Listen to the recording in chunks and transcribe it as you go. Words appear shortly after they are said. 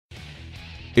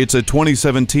It's a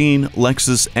 2017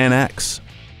 Lexus NX.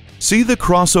 See the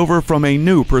crossover from a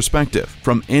new perspective,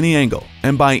 from any angle,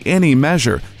 and by any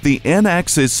measure. The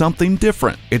NX is something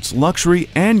different. It's luxury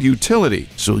and utility,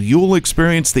 so you'll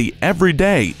experience the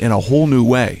everyday in a whole new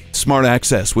way. Smart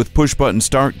access with push-button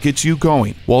start gets you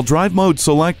going, while drive mode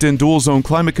select and dual-zone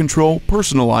climate control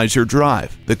personalize your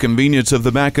drive. The convenience of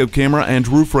the backup camera and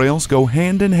roof rails go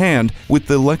hand in hand with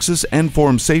the Lexus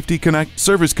Enform Safety Connect,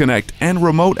 Service Connect, and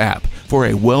Remote app for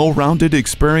a well-rounded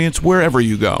experience wherever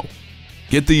you go.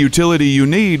 Get the utility you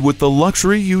need with the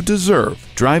luxury you deserve.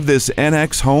 Drive this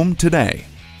NX home today.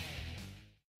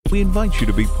 We invite you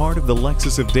to be part of the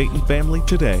Lexus of Dayton family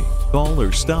today. Call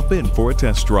or stop in for a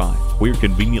test drive. We're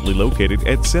conveniently located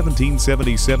at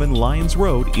 1777 Lyons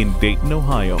Road in Dayton,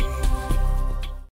 Ohio.